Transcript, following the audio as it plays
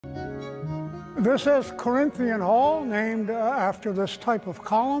This is Corinthian Hall, named after this type of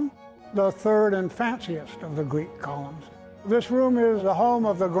column, the third and fanciest of the Greek columns. This room is the home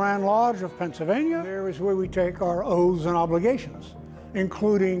of the Grand Lodge of Pennsylvania. There is where we take our oaths and obligations,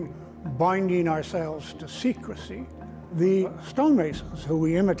 including binding ourselves to secrecy. The stonemasons who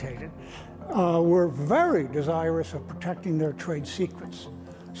we imitated were very desirous of protecting their trade secrets.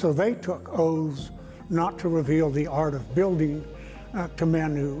 So they took oaths not to reveal the art of building to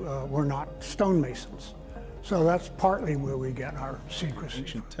men who were not stonemasons. So that's partly where we get our secrecy.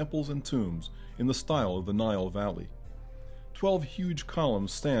 Ancient temples and tombs in the style of the Nile Valley. 12 huge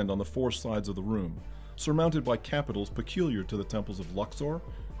columns stand on the four sides of the room, surmounted by capitals peculiar to the temples of Luxor,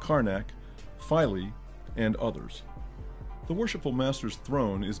 Karnak, Philae, and others. The worshipful master's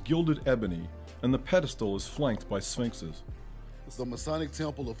throne is gilded ebony, and the pedestal is flanked by sphinxes. The Masonic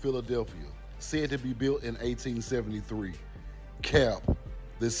Temple of Philadelphia, said to be built in 1873. Cap,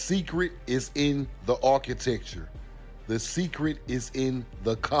 the secret is in the architecture. The secret is in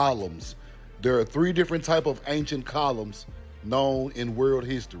the columns. There are 3 different types of ancient columns known in world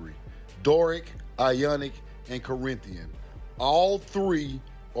history: Doric, Ionic, and Corinthian. All 3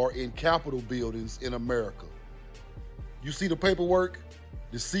 are in Capitol buildings in America. You see the paperwork?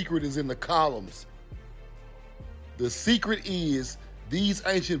 The secret is in the columns. The secret is these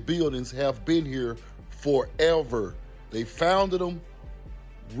ancient buildings have been here forever. They founded them,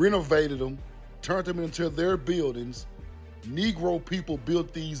 renovated them, turned them into their buildings. Negro people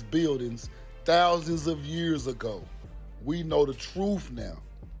built these buildings thousands of years ago. We know the truth now.